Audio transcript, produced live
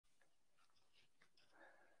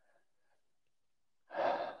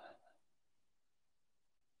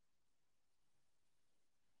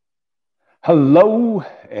Hello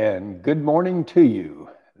and good morning to you.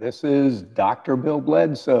 This is Dr. Bill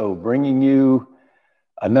Bledsoe bringing you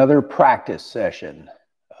another practice session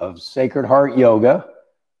of Sacred Heart Yoga,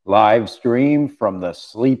 live stream from the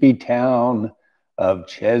sleepy town of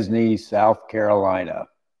Chesney, South Carolina.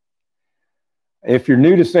 If you're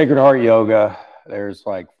new to Sacred Heart Yoga, there's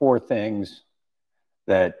like 4 things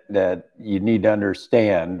that you need to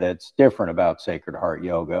understand that's different about Sacred Heart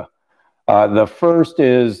Yoga. The first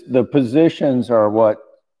is the positions are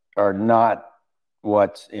not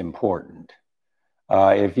what's important.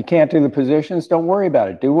 If you can't do the positions, don't worry about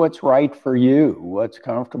it. Do what's right for you, what's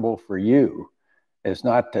comfortable for you. It's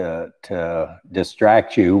not to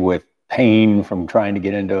distract you with pain from trying to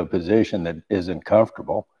get into a position that isn't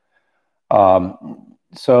comfortable.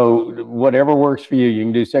 So whatever works for you, you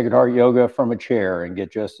can do Sacred Heart Yoga from a chair and get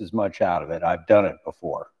just as much out of it. I've done it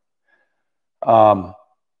before.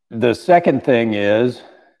 The second thing is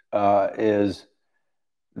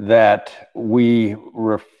that we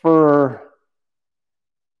refer,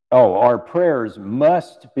 our prayers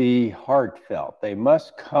must be heartfelt. They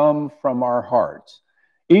must come from our hearts.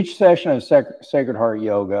 Each session of Sacred Heart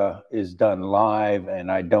Yoga is done live,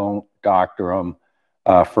 and I don't doctor them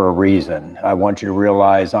for a reason. I want you to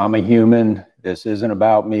realize I'm a human. This isn't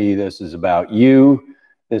about me. This is about you.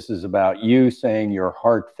 This is about you saying your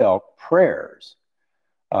heartfelt prayers.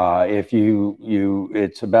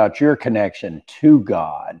 It's about your connection to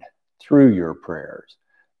God through your prayers.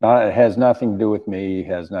 It has nothing to do with me. It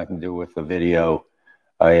has nothing to do with the video.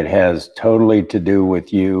 It has totally to do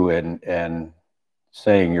with you and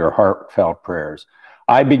saying your heartfelt prayers.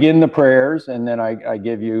 I begin the prayers, and then I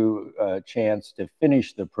give you a chance to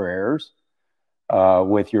finish the prayers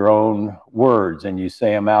with your own words, and you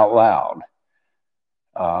say them out loud.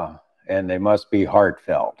 And they must be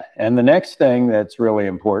heartfelt. And the next thing that's really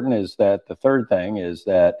important is that the third thing is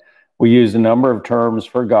that we use a number of terms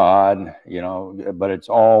for God, but it's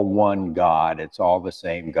all one God. It's all the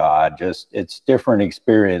same God. Just it's different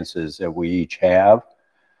experiences that we each have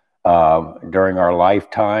during our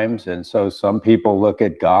lifetimes. And so some people look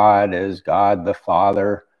at God as God the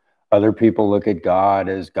Father. Other people look at God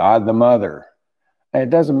as God the Mother. And it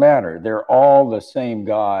doesn't matter. They're all the same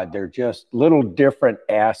God. They're just little different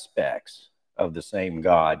aspects of the same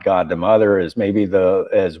God. God the Mother is maybe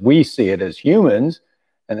as we see it as humans,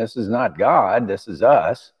 and this is not God, this is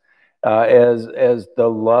us, as the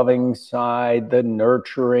loving side, the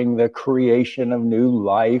nurturing, the creation of new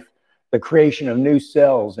life, the creation of new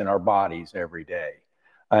cells in our bodies every day.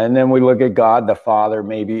 And then we look at God the Father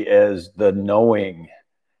maybe as the knowing,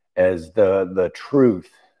 as the truth,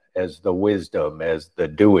 as the wisdom, as the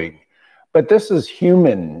doing. But this is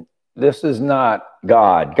human. This is not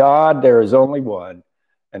God. God, there is only one.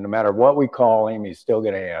 And no matter what we call him, he's still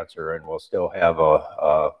going to answer, and we'll still have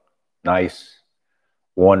a nice,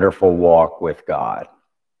 wonderful walk with God.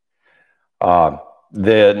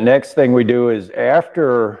 The next thing we do is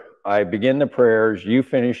after I begin the prayers, you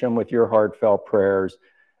finish them with your heartfelt prayers.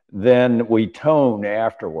 Then we tone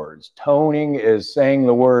afterwards. Toning is saying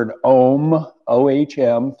the word Om,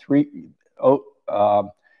 O-H-M,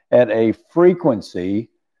 at a frequency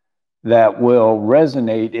that will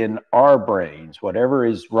resonate in our brains, whatever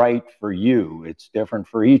is right for you. It's different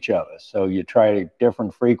for each of us. So you try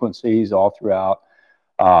different frequencies all throughout.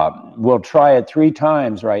 We'll try it 3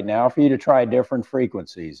 times right now for you to try different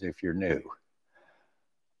frequencies if you're new.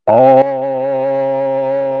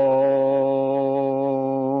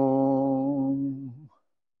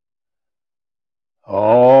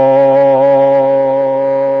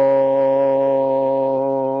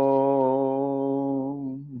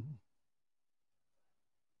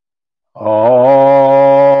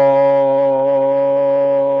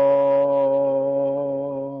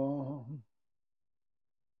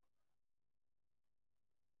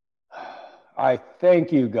 I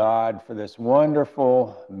thank you, God, for this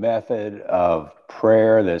wonderful method of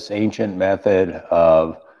prayer, this ancient method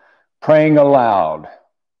of praying aloud,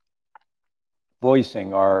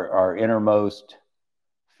 voicing our innermost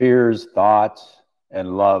fears, thoughts,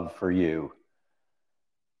 and love for you,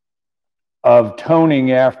 of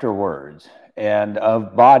toning afterwards, and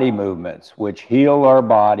of body movements which heal our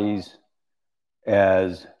bodies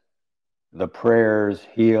as the prayers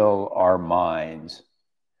heal our minds.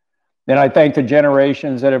 And I thank the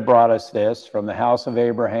generations that have brought us this, from the house of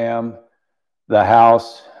Abraham, the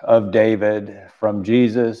house of David, from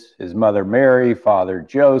Jesus, his mother Mary, Father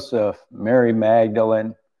Joseph, Mary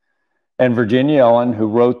Magdalene, and Virginia Ellen, who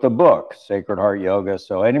wrote the book, Sacred Heart Yoga.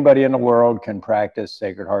 So anybody in the world can practice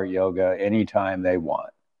Sacred Heart Yoga anytime they want.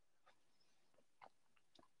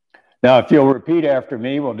 Now, if you'll repeat after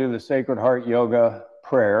me, we'll do the Sacred Heart Yoga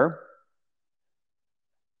prayer.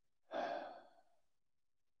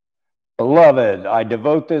 Beloved, I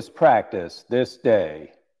devote this practice this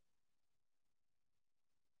day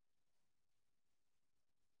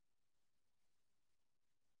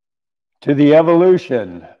to the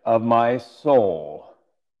evolution of my soul,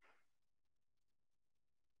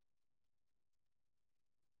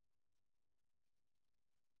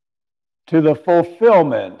 to the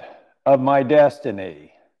fulfillment of my destiny,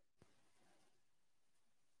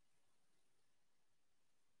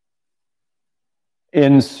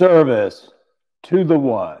 in service to the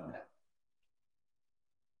One.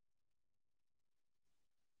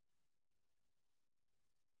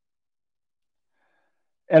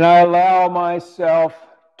 And I allow myself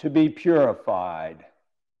to be purified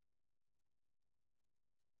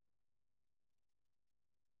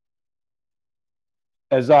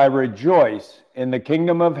as I rejoice in the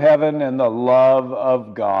kingdom of heaven and the love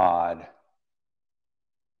of God.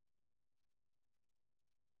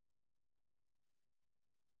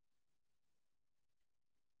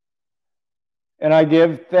 And I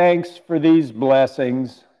give thanks for these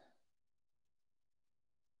blessings,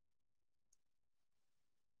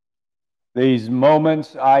 these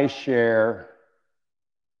moments I share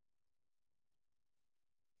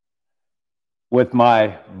with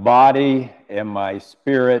my body and my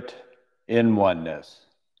spirit in oneness.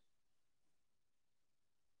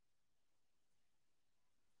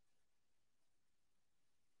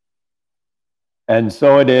 And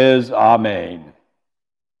so it is. Amen.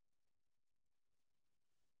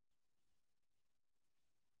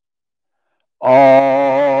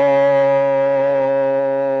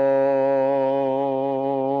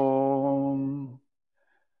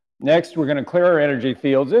 Next, we're going to clear our energy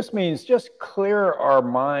fields. This means just clear our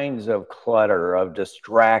minds of clutter, of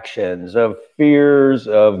distractions, of fears,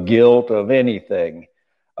 of guilt, of anything.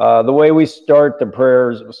 The way we start the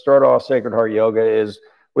prayers, start off Sacred Heart Yoga, is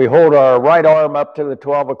we hold our right arm up to the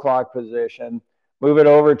 12 o'clock position, move it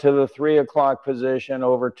over to the 3 o'clock position,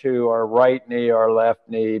 over to our right knee, our left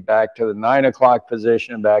knee, back to the 9 o'clock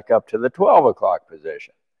position, back up to the 12 o'clock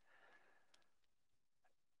position.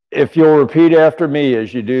 If you'll repeat after me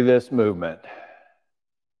as you do this movement.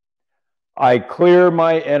 I clear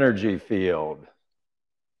my energy field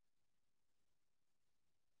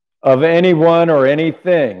of anyone or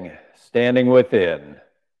anything standing within.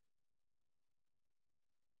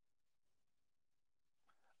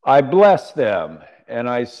 I bless them and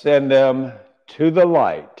I send them to the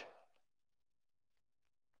light.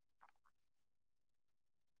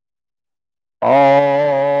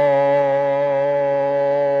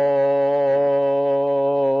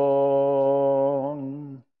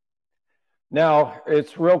 Now,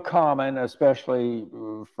 it's real common, especially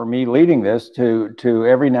for me leading this, to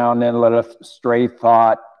every now and then let a stray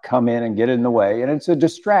thought come in and get in the way. And it's a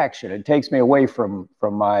distraction. It takes me away from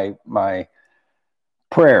my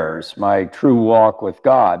prayers, my true walk with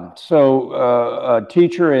God. So a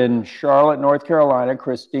teacher in Charlotte, North Carolina,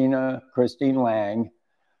 Christine Lang,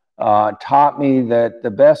 taught me that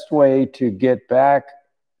the best way to get back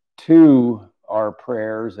to our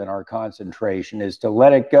prayers and our concentration is to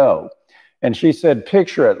let it go. And she said,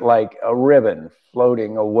 picture it like a ribbon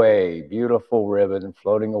floating away, beautiful ribbon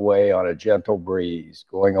floating away on a gentle breeze,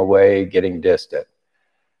 going away, getting distant.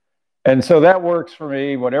 And so that works for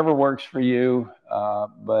me, whatever works for you.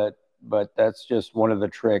 But that's just one of the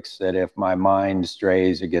tricks, that if my mind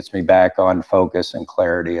strays, it gets me back on focus and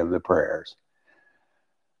clarity of the prayers.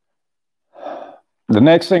 The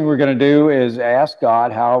next thing we're going to do is ask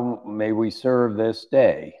God, how may we serve this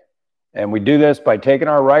day? And we do this by taking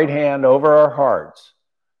our right hand over our hearts,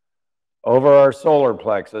 over our solar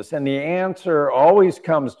plexus. And the answer always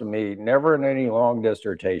comes to me, never in any long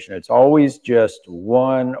dissertation. It's always just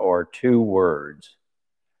one or two words.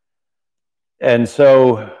 And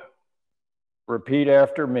so repeat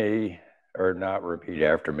after me, or not repeat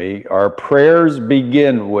after me. Our prayers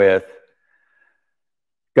begin with,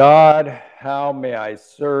 God, how may I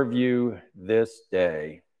serve you this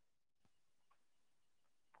day?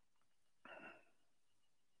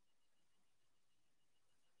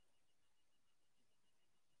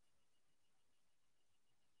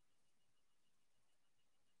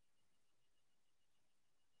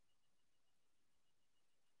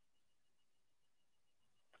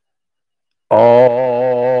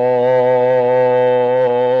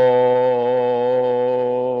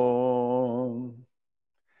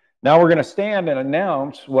 Now we're going to stand and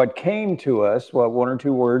announce what came to us, what one or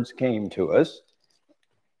two words came to us.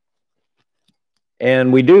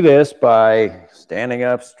 And we do this by standing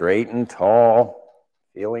up straight and tall,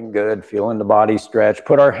 feeling good, feeling the body stretch.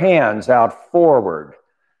 Put our hands out forward,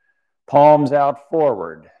 palms out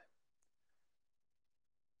forward.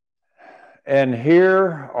 And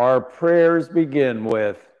here our prayers begin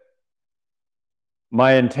with,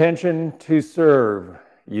 my intention to serve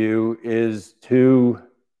you is to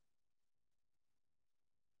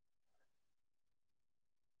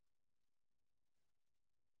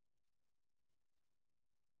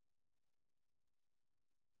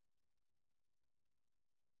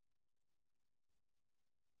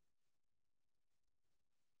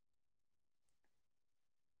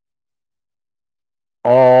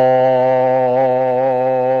Om.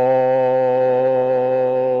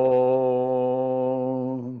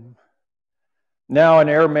 Now in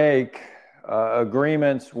Aramaic,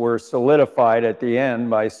 agreements were solidified at the end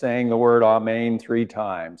by saying the word Amen 3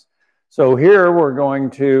 times. So here we're going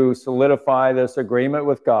to solidify this agreement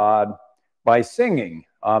with God by singing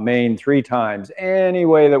Amen 3 times, any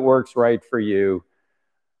way that works right for you.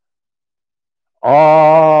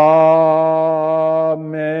 Amen.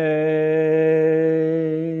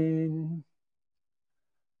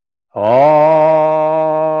 Amen.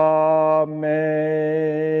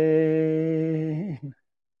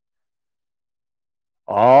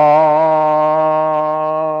 Amen.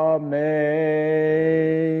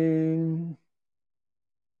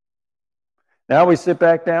 Now we sit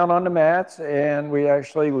back down on the mats and we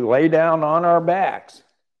actually lay down on our backs.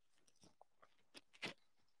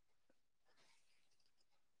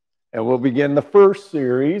 And we'll begin the first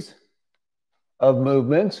series of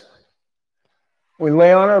movements. We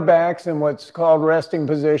lay on our backs in what's called resting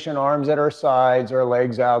position, arms at our sides, our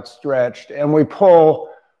legs outstretched, and we pull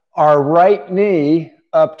our right knee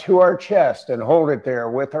up to our chest and hold it there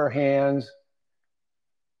with our hands.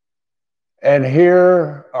 And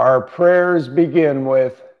here our prayers begin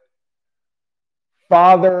with,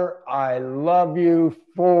 Father, I love you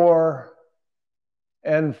for,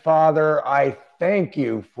 and Father, I thank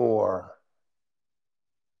you for.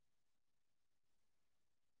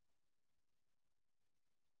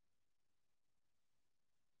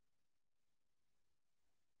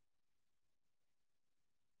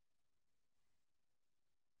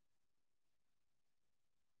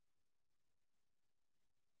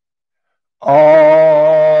 Om.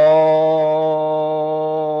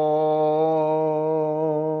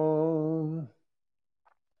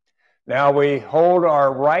 Now we hold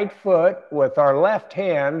our right foot with our left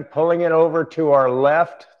hand, pulling it over to our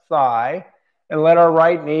left thigh, and let our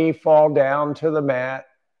right knee fall down to the mat.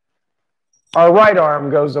 Our right arm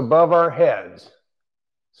goes above our heads,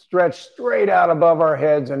 stretched straight out above our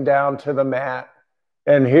heads and down to the mat.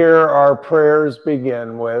 And here our prayers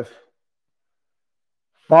begin with,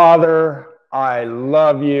 Father, I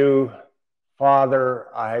love you. Father,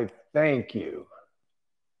 I thank you.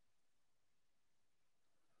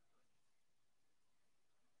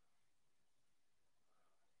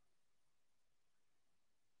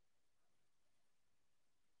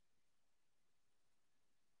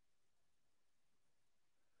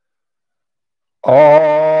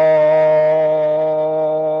 Om.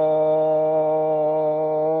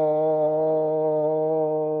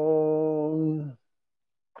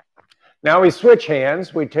 Now we switch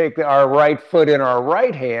hands. We take our right foot in our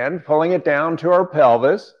right hand, pulling it down to our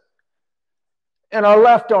pelvis. And our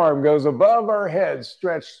left arm goes above our head,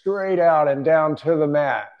 stretched straight out and down to the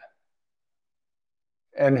mat.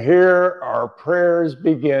 And here our prayers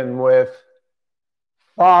begin with,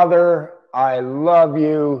 Father, I love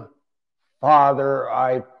you. Father,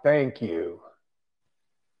 I thank you.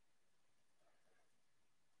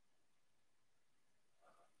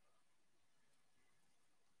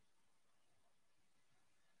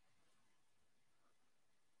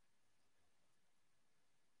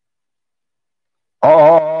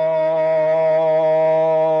 Om.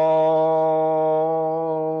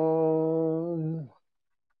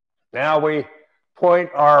 Now we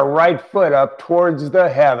point our right foot up towards the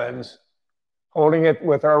heavens, holding it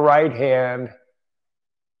with our right hand.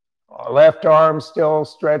 Our left arm still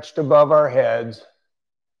stretched above our heads.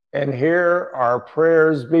 And here our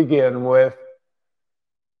prayers begin with,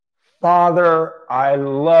 Father, I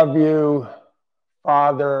love you.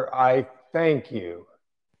 Father, I thank you.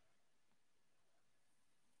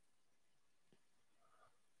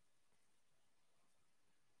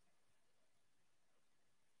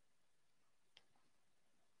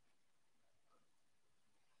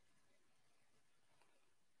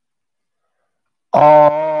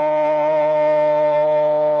 Om.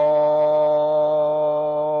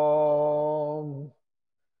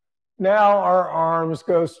 Now our arms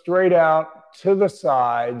go straight out to the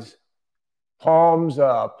sides, palms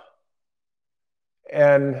up,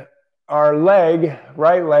 and our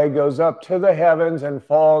right leg goes up to the heavens and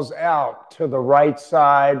falls out to the right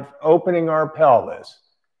side, opening our pelvis.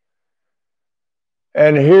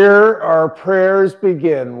 And here our prayers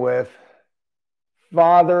begin with,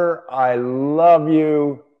 Father, I love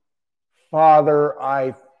you. Father,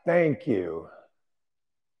 I thank you.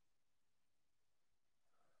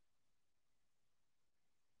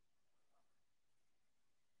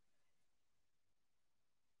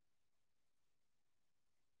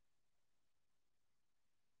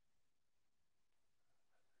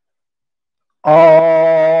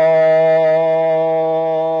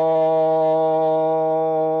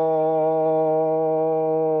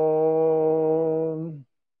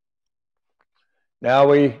 Now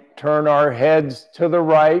we turn our heads to the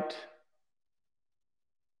right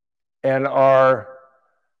and our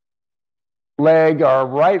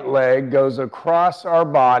right leg goes across our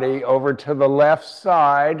body over to the left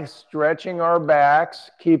side, stretching our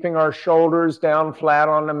backs, keeping our shoulders down flat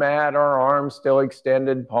on the mat, our arms still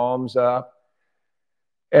extended, palms up.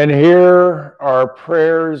 And here our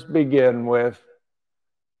prayers begin with,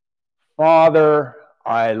 Father,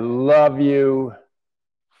 I love you.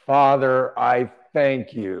 Father, I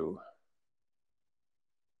thank you.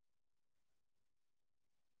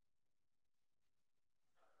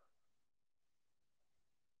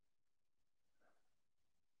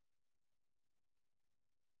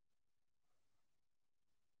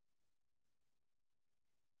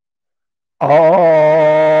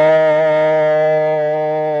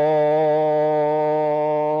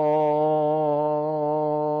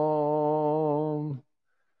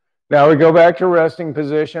 Now we go back to resting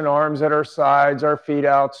position, arms at our sides, our feet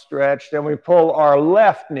outstretched, and we pull our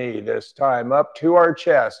left knee this time up to our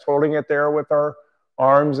chest, holding it there with our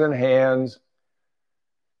arms and hands.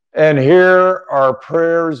 And here our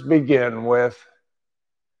prayers begin with,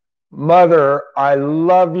 Mother, I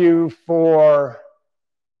love you for,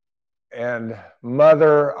 and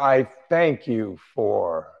Mother, I thank you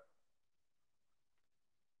for.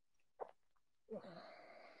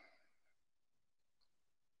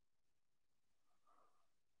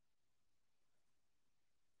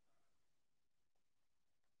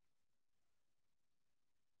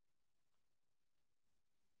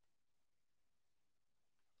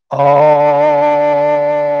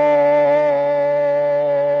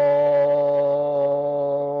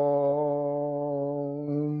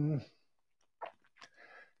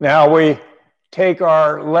 Now we take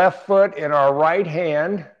our left foot in our right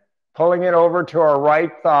hand, pulling it over to our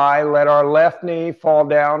right thigh, let our left knee fall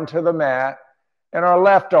down to the mat, and our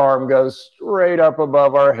left arm goes straight up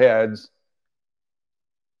above our heads.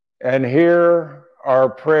 And here our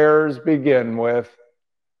prayers begin with,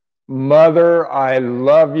 Mother, I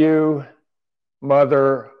love you.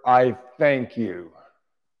 Mother, I thank you.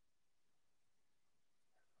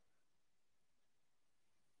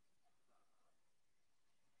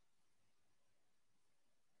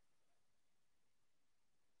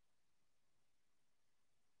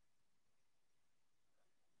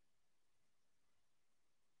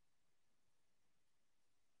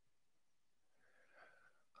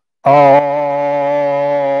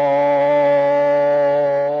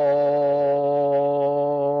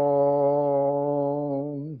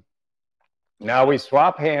 Now we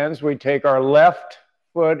swap hands. We take our left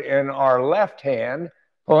foot in our left hand,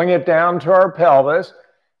 pulling it down to our pelvis,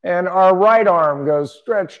 and our right arm goes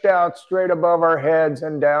stretched out straight above our heads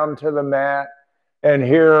and down to the mat. And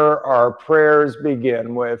here our prayers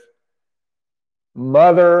begin with,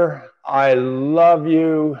 Mother, I love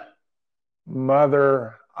you.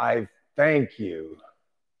 Mother, I thank you.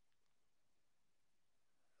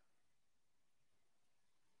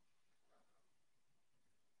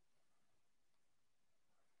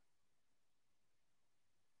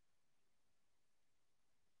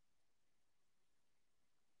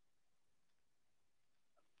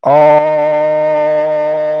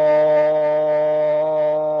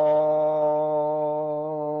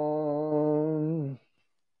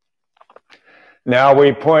 Now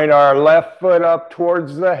we point our left foot up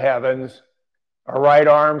towards the heavens, our right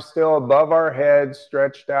arm still above our heads,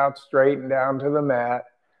 stretched out straight and down to the mat.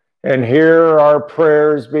 And here our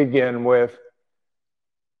prayers begin with,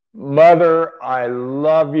 Mother, I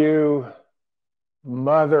love you.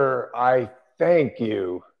 Mother, I thank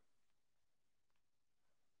you.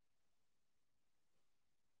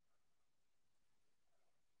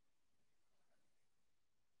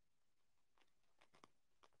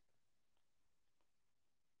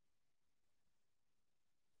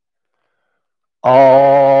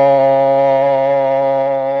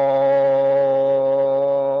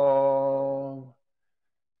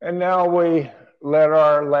 And now we let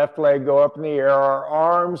our left leg go up in the air. Our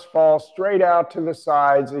arms fall straight out to the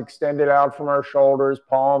sides, extended out from our shoulders,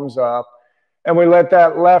 palms up. And we let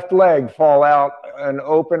that left leg fall out and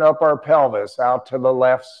open up our pelvis out to the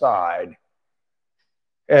left side.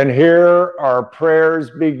 And here our prayers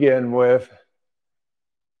begin with,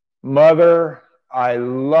 Mother, I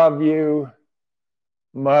love you.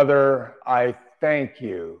 Mother, I thank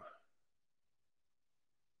you.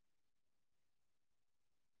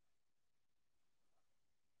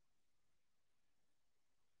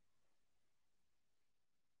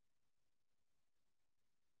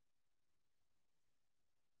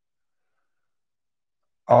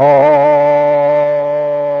 Om.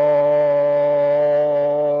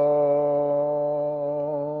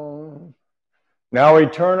 Now we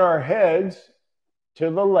turn our heads to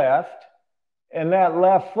the left, and that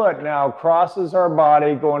left foot now crosses our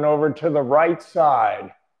body going over to the right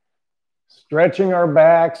side, stretching our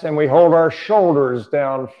backs, and we hold our shoulders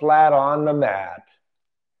down flat on the mat.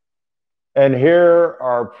 And here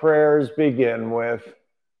our prayers begin with,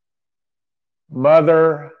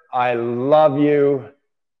 Mother, I love you.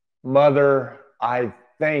 Mother, I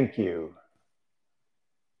thank you.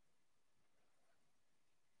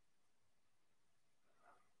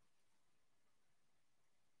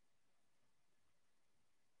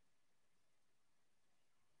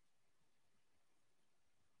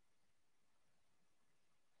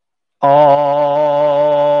 Om.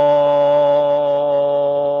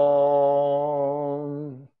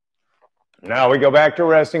 Now we go back to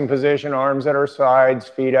resting position, arms at our sides,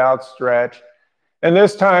 feet outstretched. And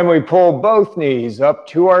this time we pull both knees up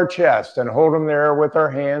to our chest and hold them there with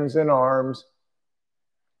our hands and arms.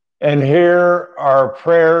 And here our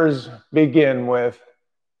prayers begin with,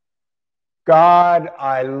 God,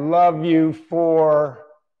 I love you for,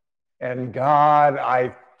 and God,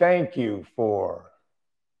 I thank you for.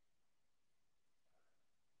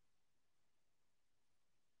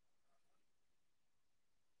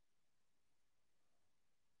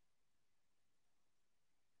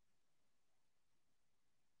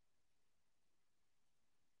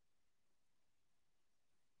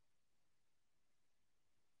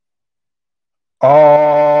 Om.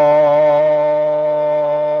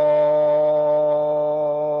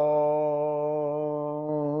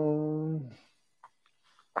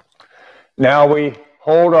 Now we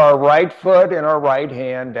hold our right foot in our right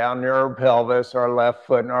hand down near our pelvis, our left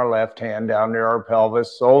foot in our left hand down near our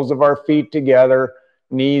pelvis, soles of our feet together,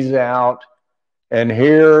 knees out. And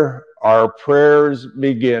here our prayers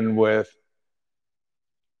begin with,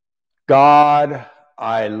 God,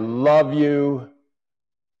 I love you.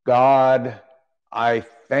 God, I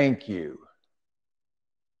thank you.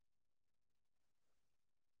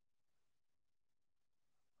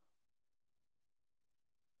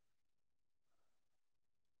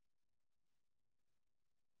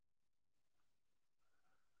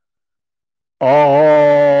 Om.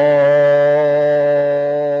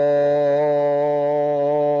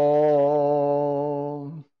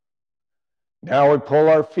 Now we pull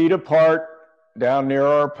our feet apart down near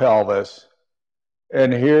our pelvis.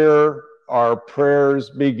 And here our prayers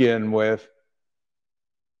begin with,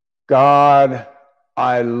 God,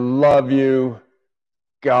 I love you.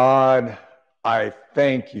 God, I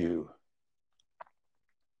thank you.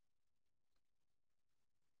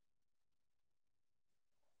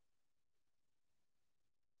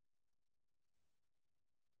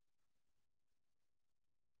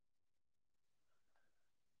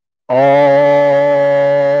 Om.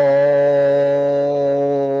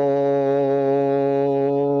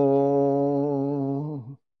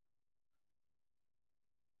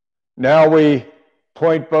 Now we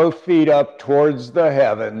point both feet up towards the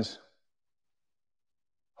heavens,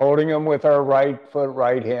 holding them with our right foot,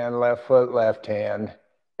 right hand, left foot, left hand.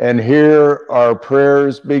 And here our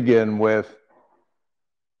prayers begin with,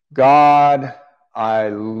 God, I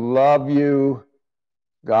love you.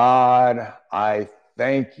 God, I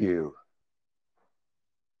thank you.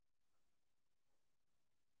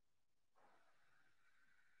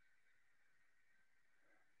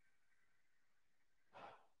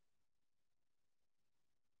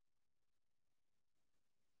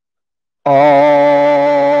 Om.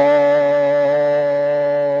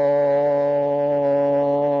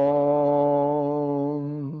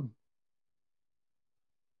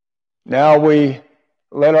 Now we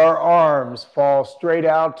let our arms fall straight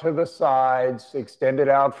out to the sides, extended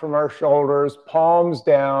out from our shoulders, palms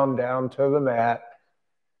down, down to the mat.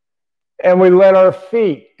 And we let our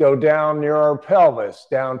feet go down near our pelvis,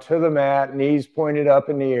 down to the mat, knees pointed up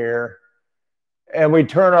in the air. And we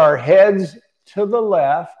turn our heads to the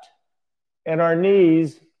left and our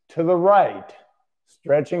knees to the right,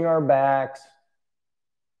 stretching our backs.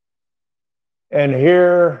 And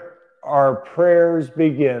here our prayers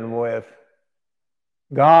begin with,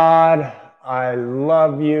 God, I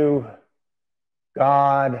love you.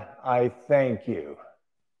 God, I thank you.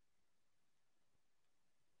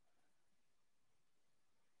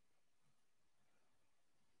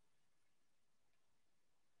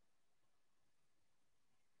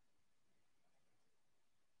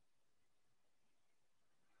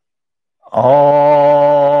 Om.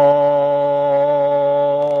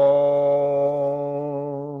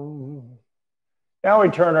 Now we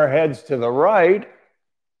turn our heads to the right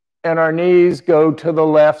and our knees go to the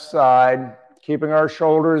left side, keeping our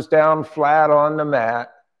shoulders down flat on the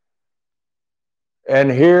mat. And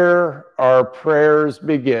here our prayers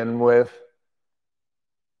begin with,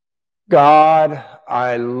 God,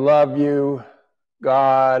 I love you.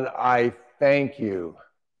 God, I thank you.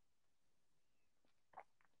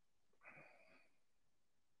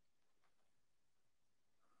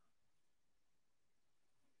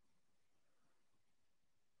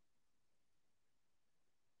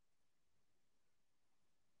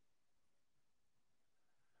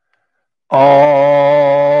 Om.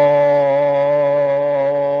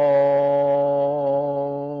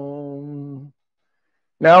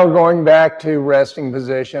 Now going back to resting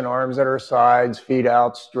position, arms at our sides, feet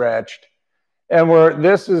outstretched. And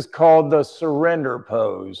this is called the surrender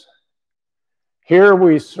pose. Here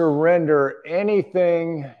we surrender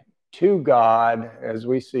anything to God as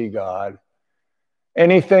we see God,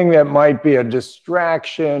 anything that might be a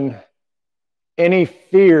distraction, any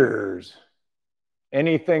fears,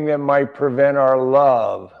 anything that might prevent our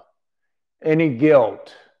love, any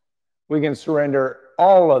guilt. We can surrender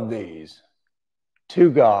all of these to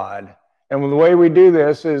God. And the way we do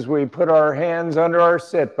this is we put our hands under our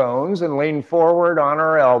sit bones and lean forward on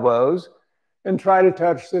our elbows and try to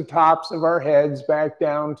touch the tops of our heads back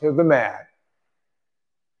down to the mat.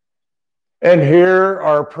 And here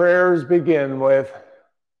our prayers begin with,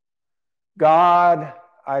 God,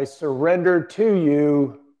 I surrender to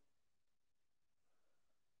you.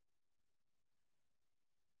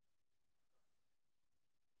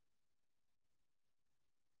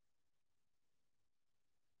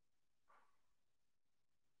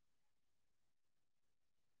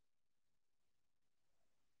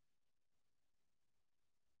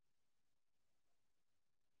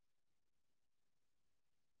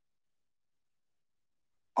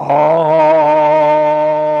 Om.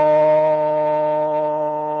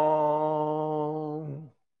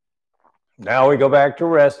 Now we go back to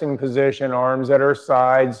resting position, arms at our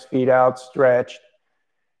sides, feet outstretched.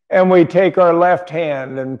 And we take our left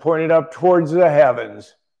hand and point it up towards the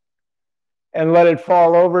heavens and let it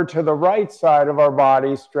fall over to the right side of our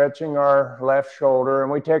body, stretching our left shoulder.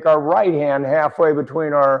 And we take our right hand halfway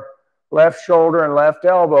between our left shoulder and left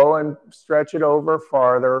elbow and stretch it over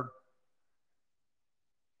farther.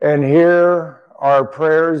 And here our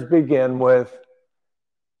prayers begin with,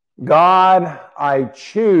 God, I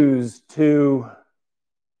choose to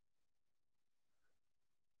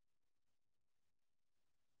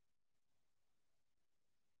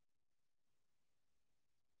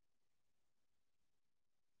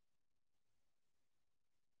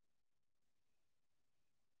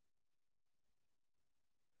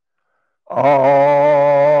Om.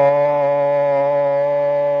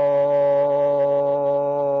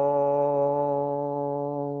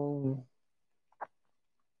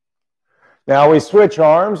 Now we switch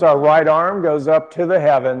arms. Our right arm goes up to the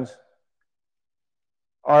heavens.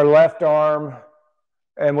 Our left arm,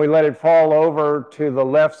 and we let it fall over to the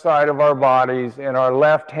left side of our bodies, and our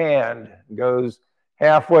left hand goes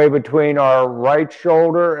halfway between our right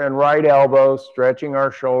shoulder and right elbow, stretching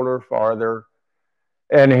our shoulder farther.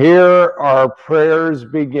 And here our prayers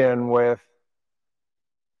begin with,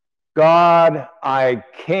 God, I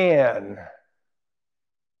can.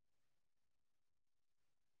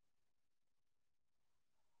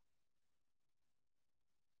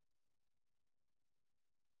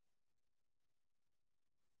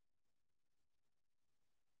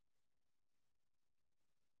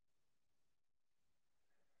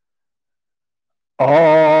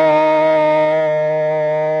 Om.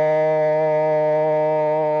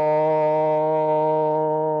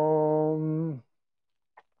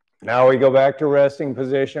 Now we go back to resting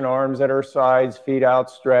position, arms at our sides, feet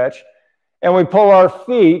outstretched. And we pull our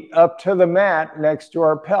feet up to the mat next to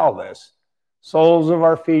our pelvis, soles of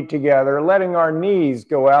our feet together, letting our knees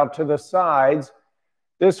go out to the sides.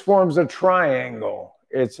 This forms a triangle.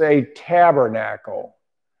 It's a tabernacle.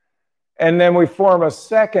 And then we form a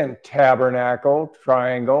second tabernacle,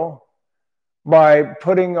 triangle, by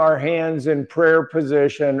putting our hands in prayer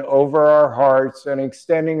position over our hearts and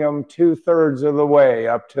extending them 2/3 of the way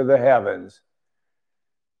up to the heavens.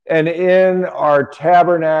 And in our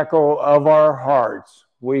tabernacle of our hearts,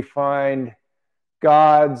 we find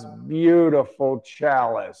God's beautiful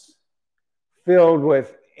chalice filled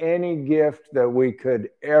with any gift that we could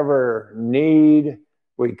ever need,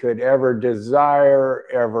 we could ever desire,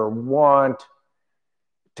 ever want,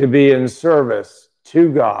 to be in service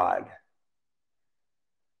to God.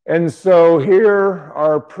 And so here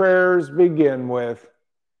our prayers begin with,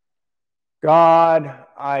 God,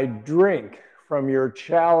 I drink from your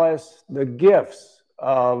chalice the gifts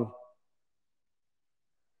of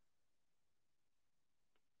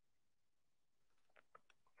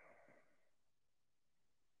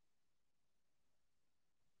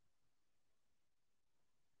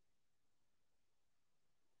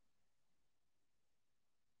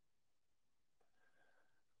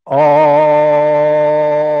Om.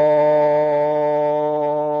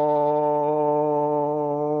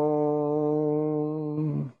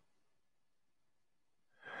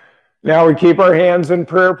 Now we keep our hands in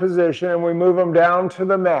prayer position and we move them down to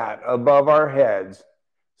the mat above our heads,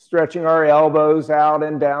 stretching our elbows out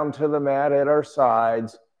and down to the mat at our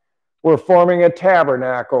sides. We're forming a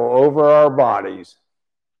tabernacle over our bodies.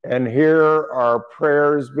 And here our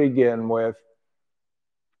prayers begin with,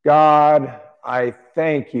 God, I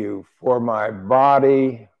thank you for my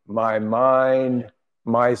body, my mind,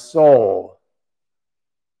 my soul.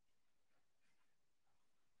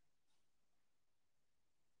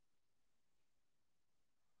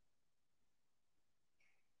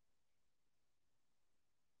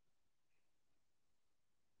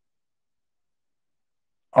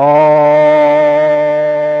 Om.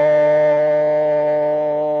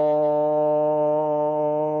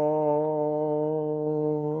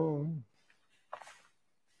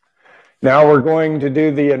 Now we're going to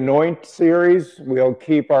do the anoint series. We'll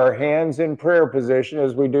keep our hands in prayer position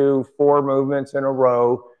as we do 4 movements in a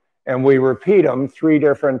row, and we repeat them 3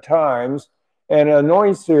 different times. And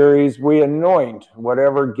anoint series, we anoint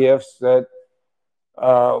whatever gifts that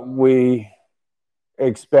we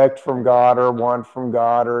expect from God or want from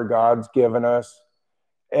God or God's given us.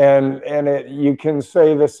 And you can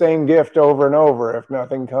say the same gift over and over if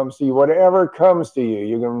nothing comes to you. Whatever comes to you,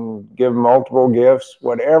 you can give multiple gifts.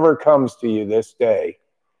 Whatever comes to you this day,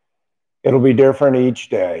 it'll be different each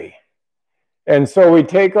day. And so we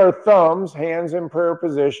take our thumbs, hands in prayer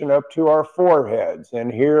position, up to our foreheads.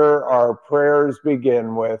 And here our prayers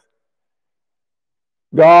begin with,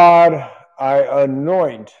 God, I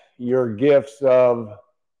anoint your gifts of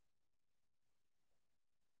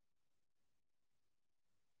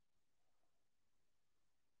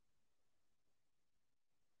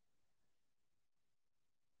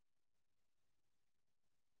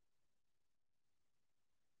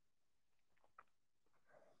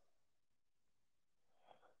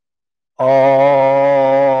Om.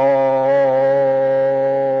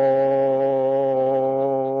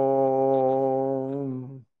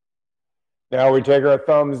 Now we take our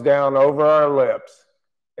thumbs down over our lips,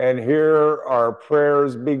 and here our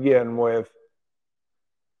prayers begin with,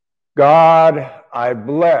 God, I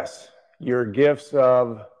bless your gifts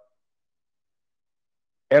of,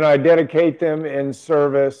 and I dedicate them in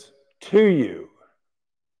service to you.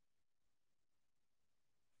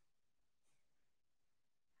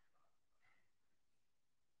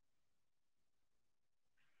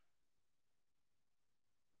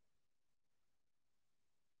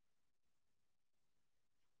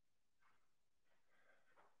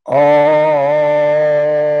 Om.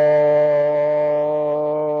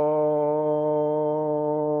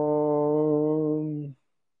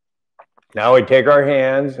 Now we take our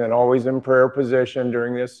hands, and always in prayer position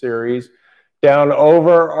during this series, down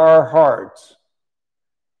over our hearts.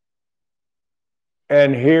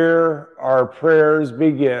 And here our prayers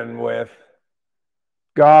begin with,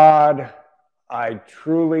 God, I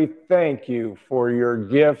truly thank you for your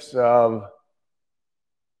gifts of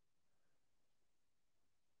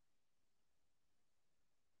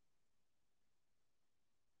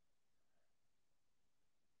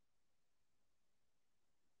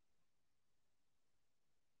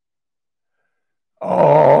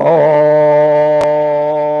Om.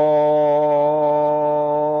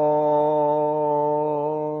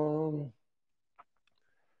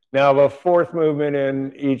 Now the 4th movement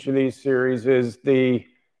in each of these series is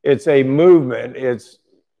it's a movement. It's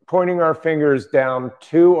pointing our fingers down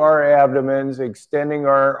to our abdomens, extending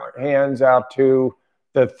our hands out to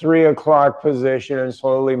the 3 o'clock position and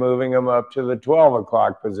slowly moving them up to the 12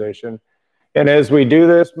 o'clock position. And as we do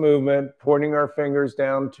this movement, pointing our fingers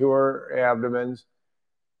down to our abdomens,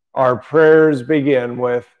 our prayers begin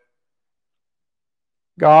with,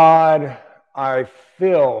 God, I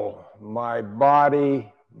fill my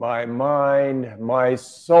body, my mind, my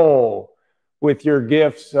soul with your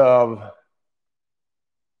gifts of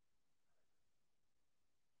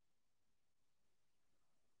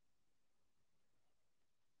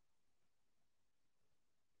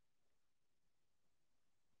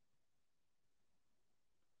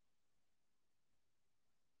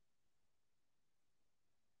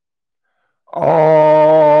Om.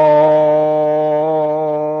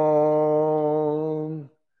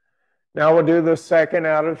 Now we'll do the second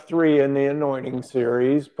out of 3 in the anointing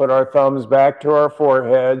series. Put our thumbs back to our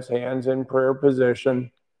foreheads, hands in prayer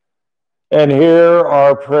position. And here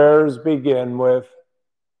our prayers begin with,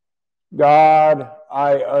 God,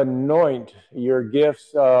 I anoint your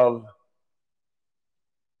gifts of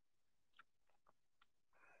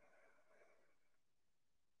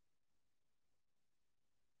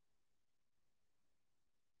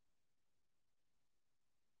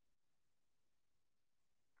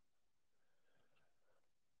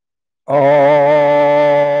Om.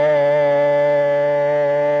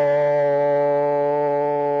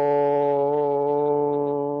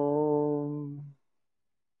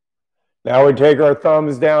 Now we take our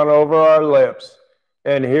thumbs down over our lips,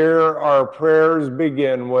 and here our prayers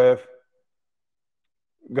begin with,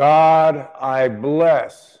 God, I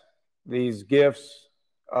bless these gifts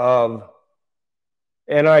of,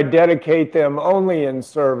 and I dedicate them only in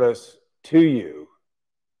service to you.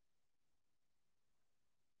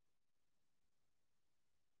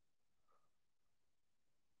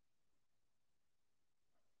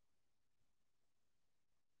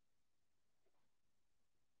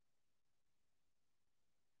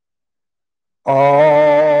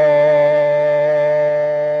 Om.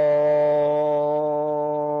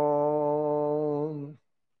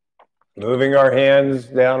 Moving our hands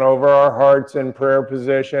down over our hearts in prayer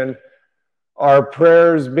position, our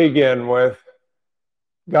prayers begin with,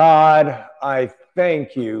 God, I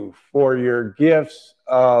thank you for your gifts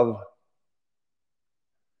of,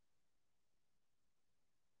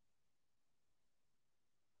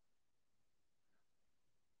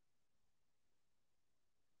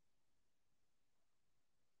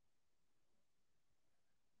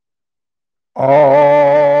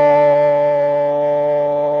 Om.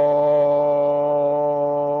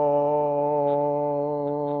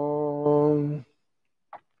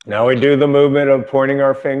 Now we do the movement of pointing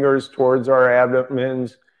our fingers towards our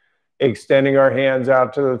abdomens, extending our hands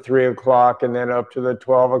out to the 3 o'clock and then up to the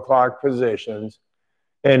 12 o'clock positions.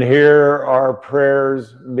 And here our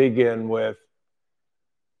prayers begin with,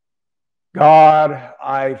 God,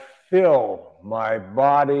 I fill my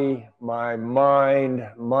body, my mind,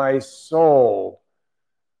 my soul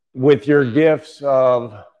with your gifts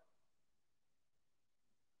of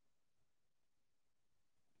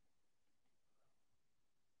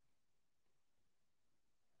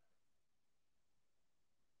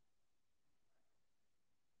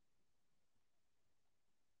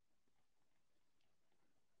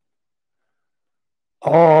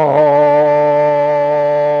Om.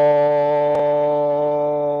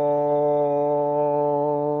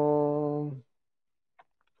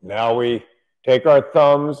 Now we take our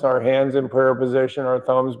thumbs, our hands in prayer position, our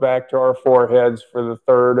thumbs back to our foreheads for the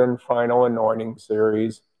third and final anointing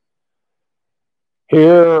series.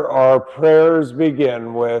 Here our prayers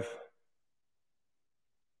begin with,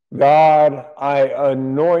 God, I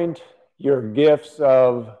anoint your gifts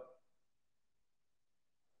of,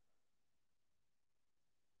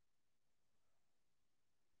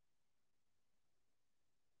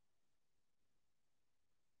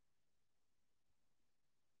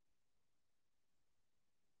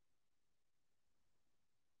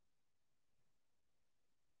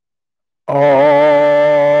 Om.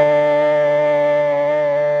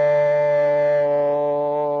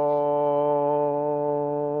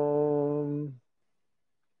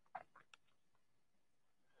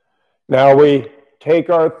 Now we take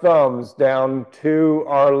our thumbs down to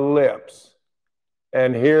our lips,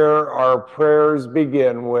 and here our prayers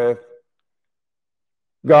begin with,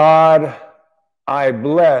 God, I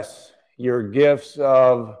bless your gifts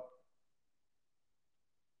of,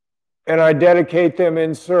 and I dedicate them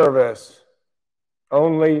in service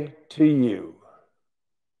only to you.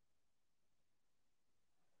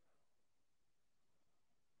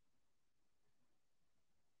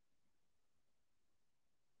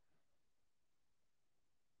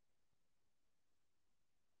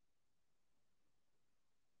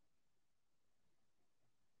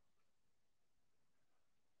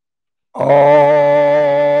 Om.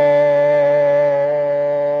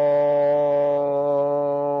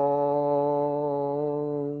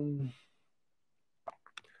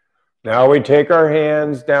 Now we take our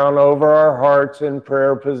hands down over our hearts in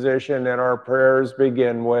prayer position, and our prayers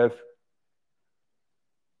begin with,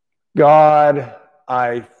 God,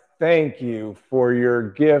 I thank you for your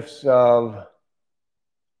gifts of,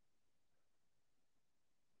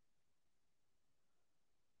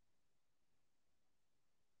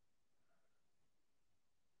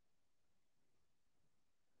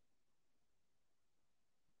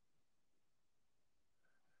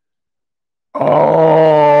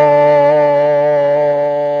 Om.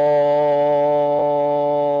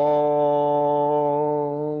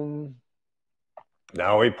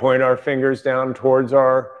 Now we point our fingers down towards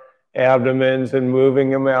our abdomens and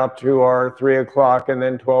moving them out to our 3 o'clock and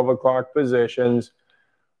then 12 o'clock positions.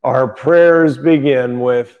 Our prayers begin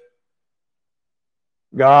with,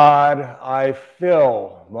 God, I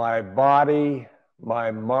fill my body,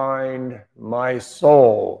 my mind, my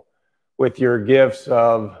soul with your gifts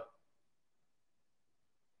of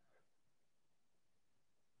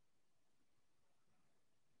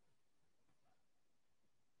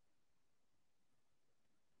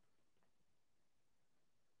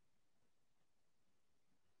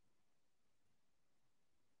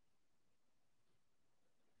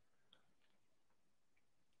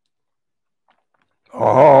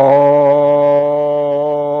Om.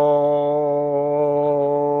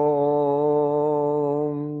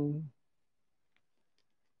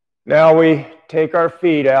 Now we take our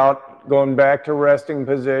feet out, going back to resting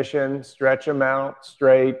position, stretch them out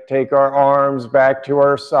straight, take our arms back to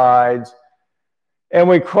our sides, and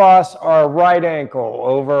we cross our right ankle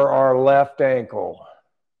over our left ankle.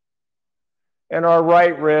 And our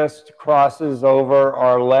right wrist crosses over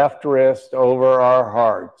our left wrist over our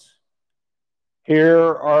hearts.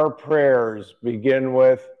 Here our prayers begin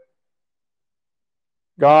with,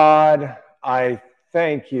 God, I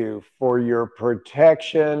thank you for your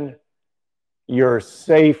protection, your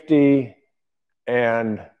safety,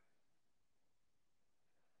 and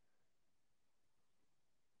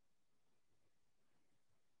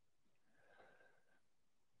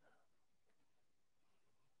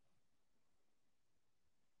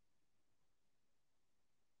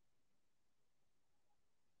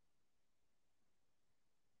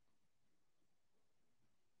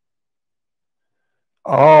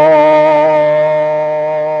Om.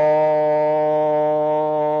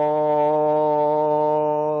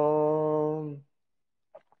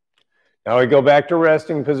 Now we go back to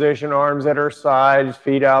resting position, arms at our sides,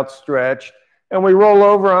 feet outstretched, and we roll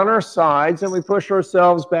over on our sides and we push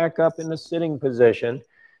ourselves back up into sitting position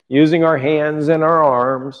using our hands and our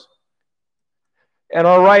arms. And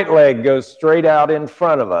our right leg goes straight out in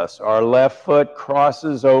front of us. Our left foot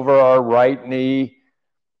crosses over our right knee,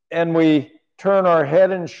 and we turn our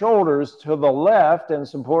head and shoulders to the left and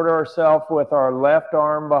support ourselves with our left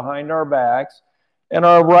arm behind our backs, and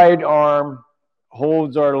our right arm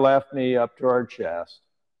holds our left knee up to our chest.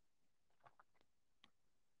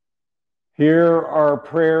 Here our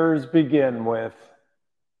prayers begin with,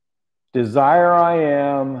 desire I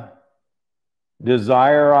am,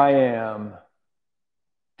 desire I am,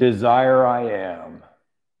 desire I am.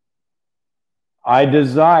 I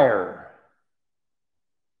desire.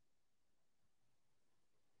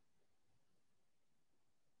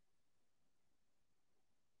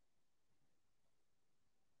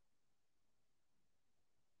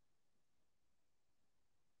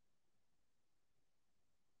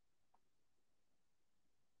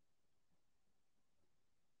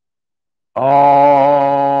 Om.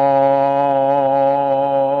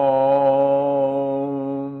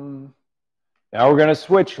 Now we're going to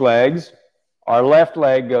switch legs. Our left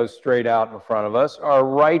leg goes straight out in front of us. Our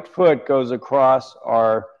right foot goes across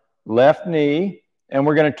our left knee, and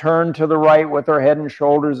we're going to turn to the right with our head and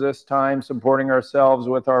shoulders this time, supporting ourselves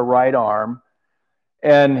with our right arm.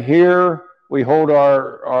 And here we hold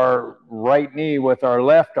our right knee with our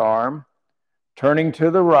left arm, turning to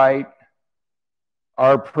the right.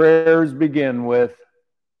 Our prayers begin with,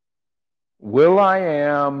 will I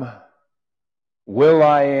am, will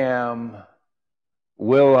I am,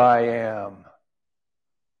 will I am.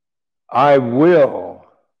 I will.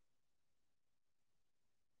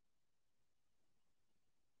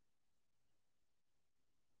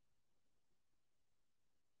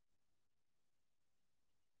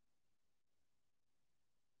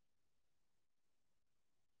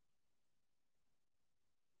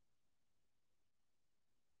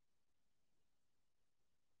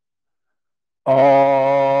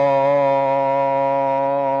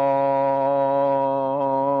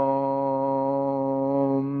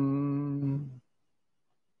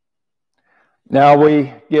 Now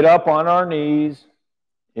we get up on our knees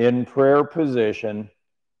in prayer position,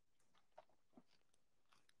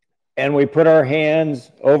 and we put our hands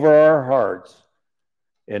over our hearts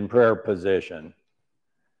in prayer position.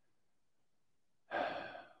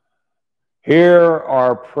 Here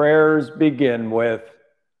our prayers begin with,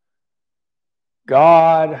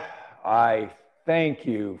 God, I thank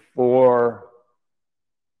you for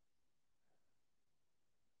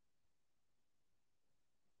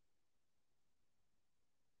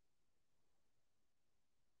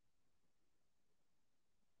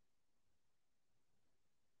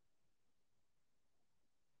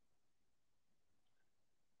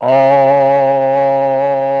Om.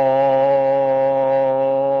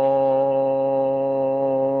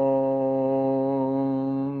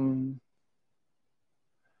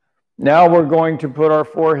 Now we're going to put our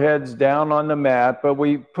foreheads down on the mat, but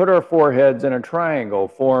we put our foreheads in a triangle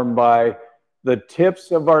formed by the tips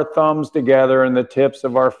of our thumbs together and the tips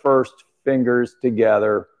of our first fingers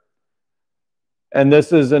together. And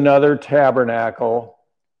this is another tabernacle.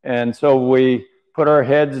 And so we put our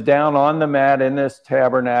heads down on the mat in this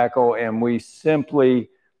tabernacle, and we simply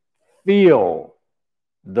feel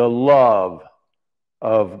the love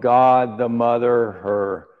of God the Mother,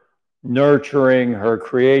 her nurturing, her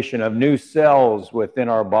creation of new cells within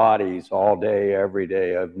our bodies all day, every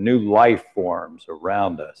day, of new life forms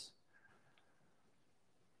around us.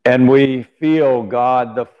 And we feel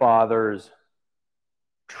God the Father's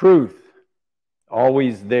truth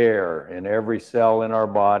always there in every cell in our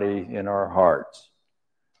body, in our hearts.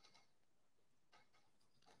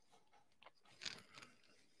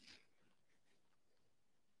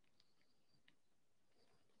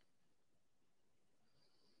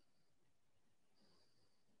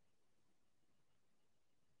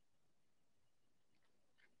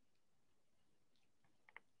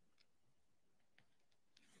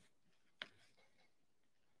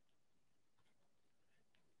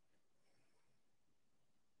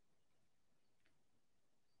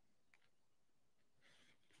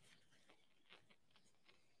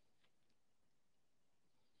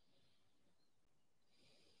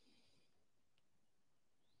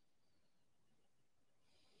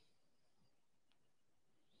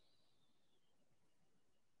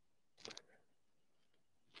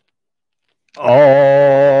 Om.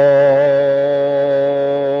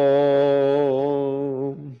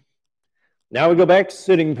 Now we go back to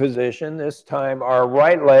sitting position. This time our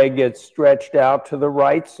right leg gets stretched out to the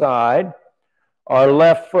right side. Our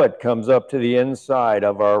left foot comes up to the inside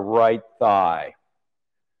of our right thigh.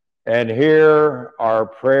 And here our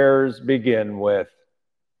prayers begin with,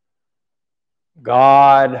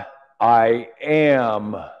 God, I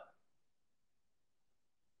am.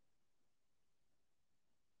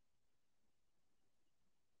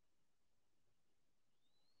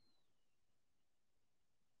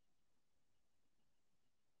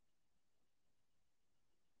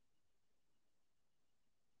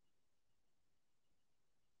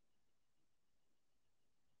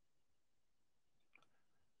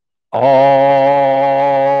 Om.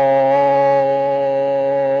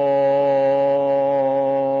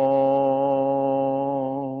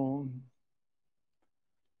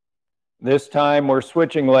 This time we're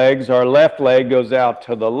switching legs. Our left leg goes out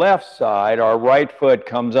to the left side. Our right foot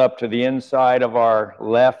comes up to the inside of our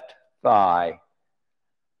left thigh.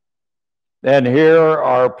 And here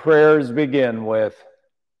our prayers begin with,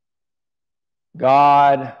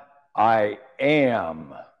 God, I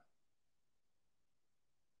am.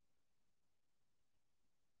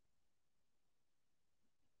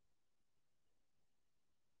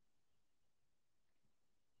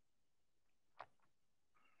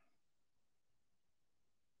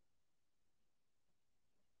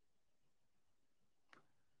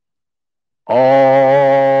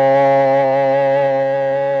 Om.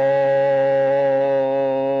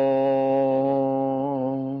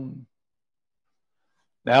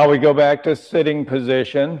 Now we go back to sitting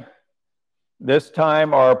position. This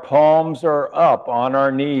time our palms are up on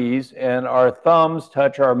our knees and our thumbs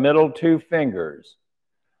touch our middle two fingers.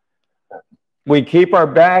 We keep our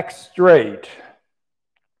back straight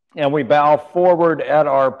and we bow forward at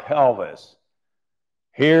our pelvis.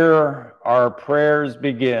 Here our prayers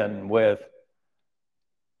begin with,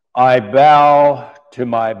 I bow to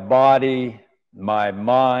my body, my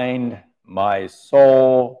mind, my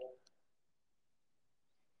soul.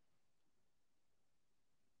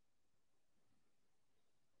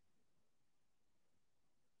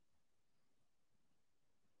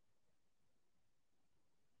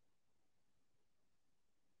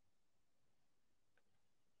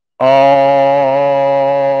 Om.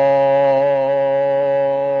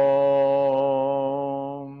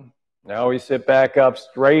 Now we sit back up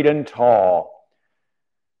straight and tall.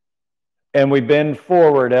 And we bend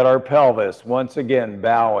forward at our pelvis, once again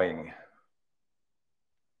bowing.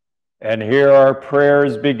 And here our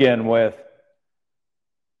prayers begin with,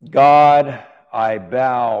 God, I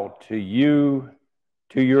bow to you,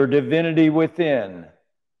 to your divinity within.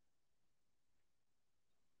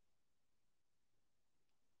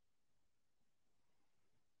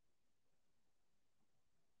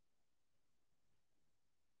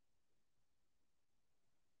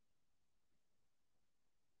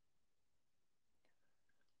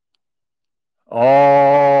 Om.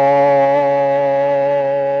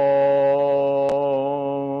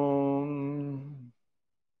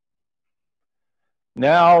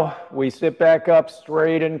 Now we sit back up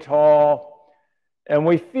straight and tall, and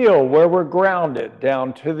we feel where we're grounded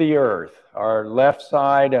down to the earth. Our left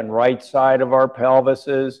side and right side of our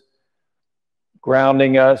pelvises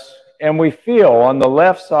grounding us. And we feel on the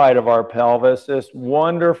left side of our pelvis this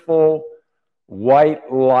wonderful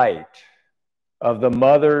white light of the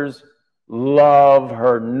mother's love,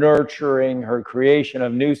 her nurturing, her creation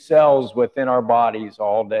of new cells within our bodies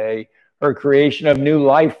all day, her creation of new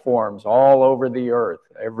life forms all over the earth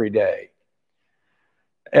every day.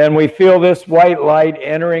 And we feel this white light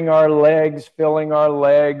entering our legs, filling our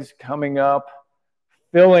legs, coming up,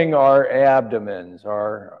 filling our abdomens,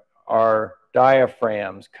 our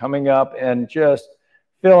diaphragms, coming up and just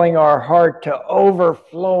filling our heart to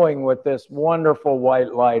overflowing with this wonderful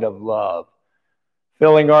white light of love.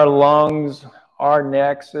 Filling our lungs, our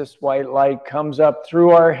necks, this white light comes up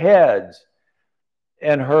through our heads,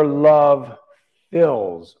 and her love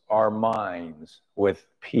fills our minds with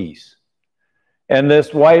peace. And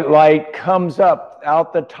this white light comes up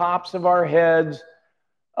out the tops of our heads,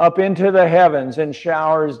 up into the heavens, and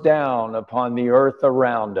showers down upon the earth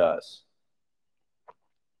around us.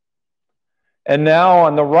 And now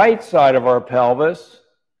on the right side of our pelvis,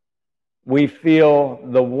 we feel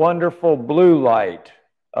the wonderful blue light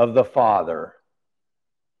of the Father,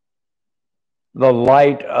 the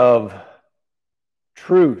light of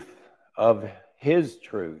truth, of His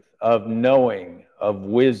truth, of knowing, of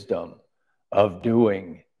wisdom, of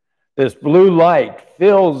doing. This blue light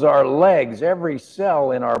fills our legs, every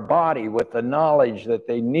cell in our body, with the knowledge that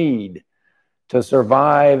they need to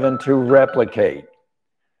survive and to replicate.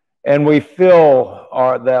 And we feel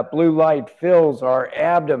that blue light fills our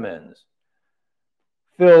abdomens,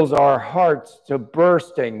 fills our hearts to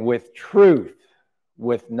bursting with truth,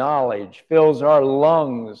 with knowledge, fills our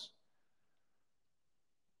lungs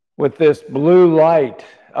with this blue light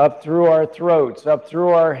up through our throats, up through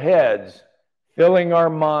our heads, filling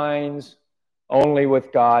our minds only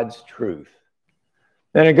with God's truth.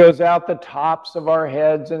 Then it goes out the tops of our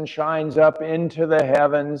heads and shines up into the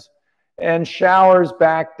heavens and showers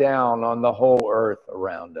back down on the whole earth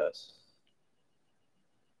around us.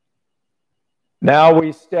 Now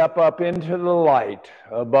we step up into the light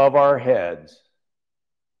above our heads.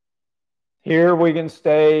 Here we can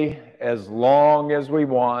stay as long as we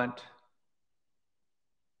want.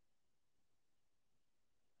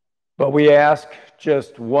 But we ask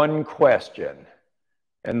just one question.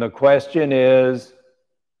 And the question is,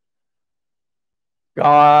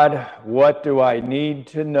 God, what do I need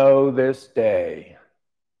to know this day?